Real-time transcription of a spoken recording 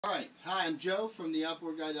Alright, hi, I'm Joe from the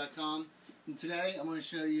Outboard and today I'm going to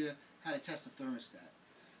show you how to test the thermostat.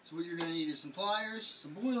 So what you're going to need is some pliers,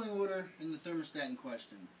 some boiling water, and the thermostat in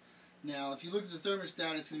question. Now if you look at the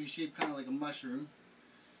thermostat, it's going to be shaped kind of like a mushroom,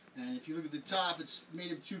 and if you look at the top, it's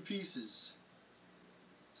made of two pieces.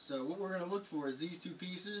 So what we're going to look for is these two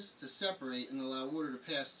pieces to separate and allow water to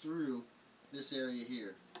pass through this area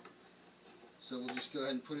here. So we'll just go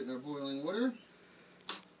ahead and put it in our boiling water.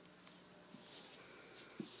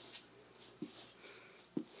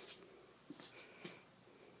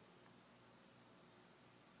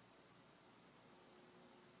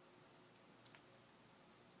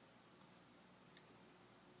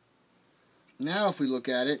 Now if we look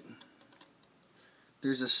at it,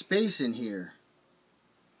 there's a space in here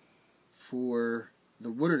for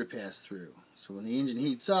the water to pass through. So when the engine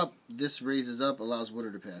heats up, this raises up, allows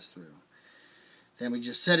water to pass through. Then we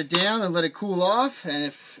just set it down and let it cool off, and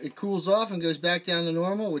if it cools off and goes back down to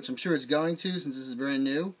normal, which I'm sure it's going to since this is brand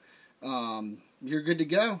new, you're good to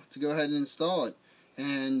go ahead and install it.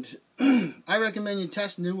 And I recommend you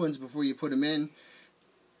test new ones before you put them in,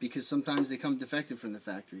 because sometimes they come defective from the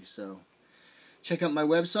factory. So check out my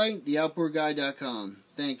website, theoutboardguy.com.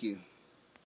 Thank you.